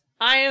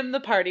 I am the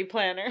party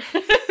planner.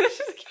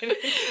 Just kidding.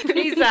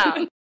 Peace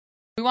out.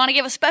 We want to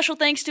give a special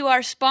thanks to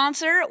our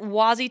sponsor,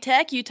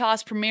 WazzyTech,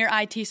 Utah's premier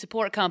IT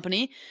support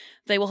company.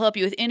 They will help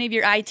you with any of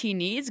your IT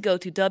needs. Go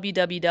to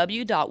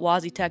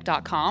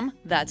www.wazzytech.com.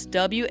 That's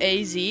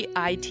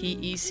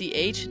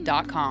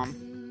WAZITECH.com.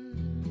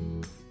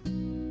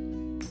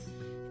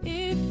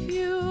 If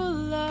you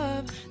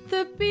love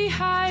the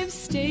Beehive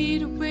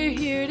State, we're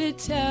here to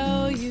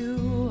tell you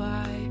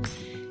why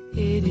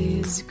it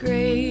is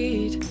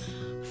great.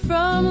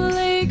 From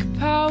Lake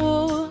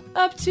Powell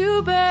up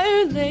to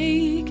Bear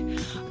Lake,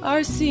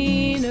 our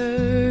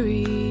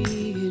scenery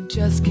you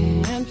just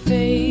can't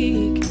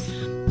fake.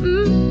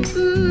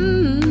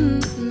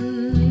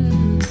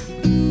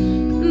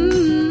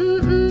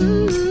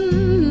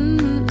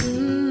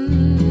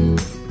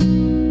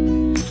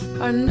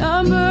 Our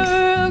number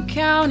of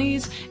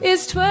counties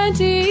is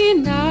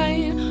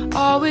 29,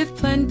 all with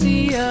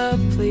plenty of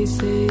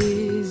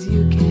places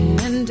you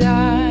can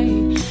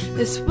dine.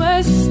 This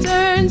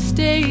western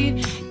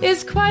state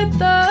is quite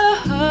the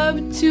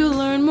hub. To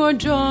learn more,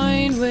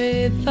 join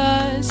with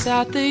us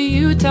at the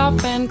Utah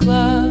Fan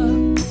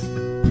Club.